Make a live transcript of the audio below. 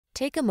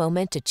Take a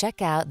moment to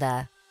check out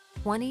the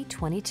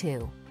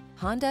 2022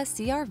 Honda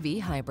CR-V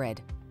Hybrid.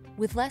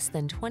 With less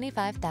than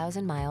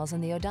 25,000 miles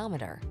on the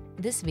odometer,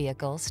 this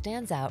vehicle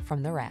stands out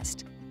from the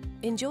rest.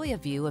 Enjoy a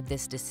view of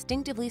this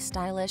distinctively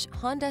stylish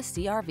Honda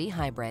CR-V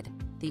Hybrid,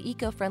 the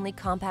eco-friendly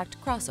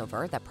compact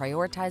crossover that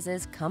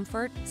prioritizes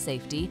comfort,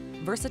 safety,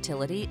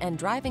 versatility, and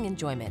driving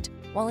enjoyment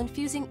while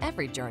infusing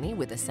every journey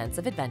with a sense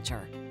of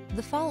adventure.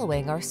 The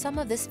following are some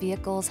of this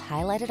vehicle's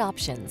highlighted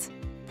options: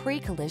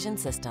 pre-collision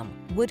system,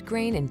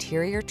 Woodgrain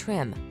Interior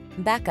Trim,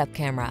 backup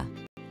camera,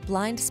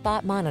 blind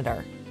spot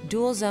monitor,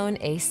 dual zone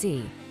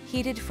AC,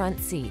 heated front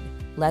seat,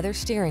 leather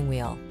steering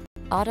wheel,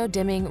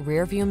 auto-dimming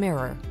rearview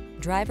mirror,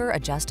 driver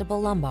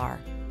adjustable lumbar,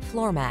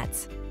 floor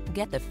mats.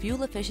 Get the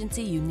fuel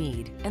efficiency you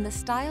need and the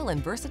style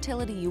and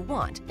versatility you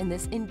want in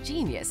this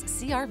ingenious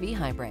CR-V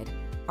Hybrid.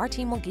 Our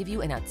team will give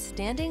you an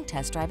outstanding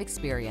test drive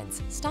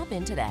experience. Stop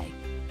in today.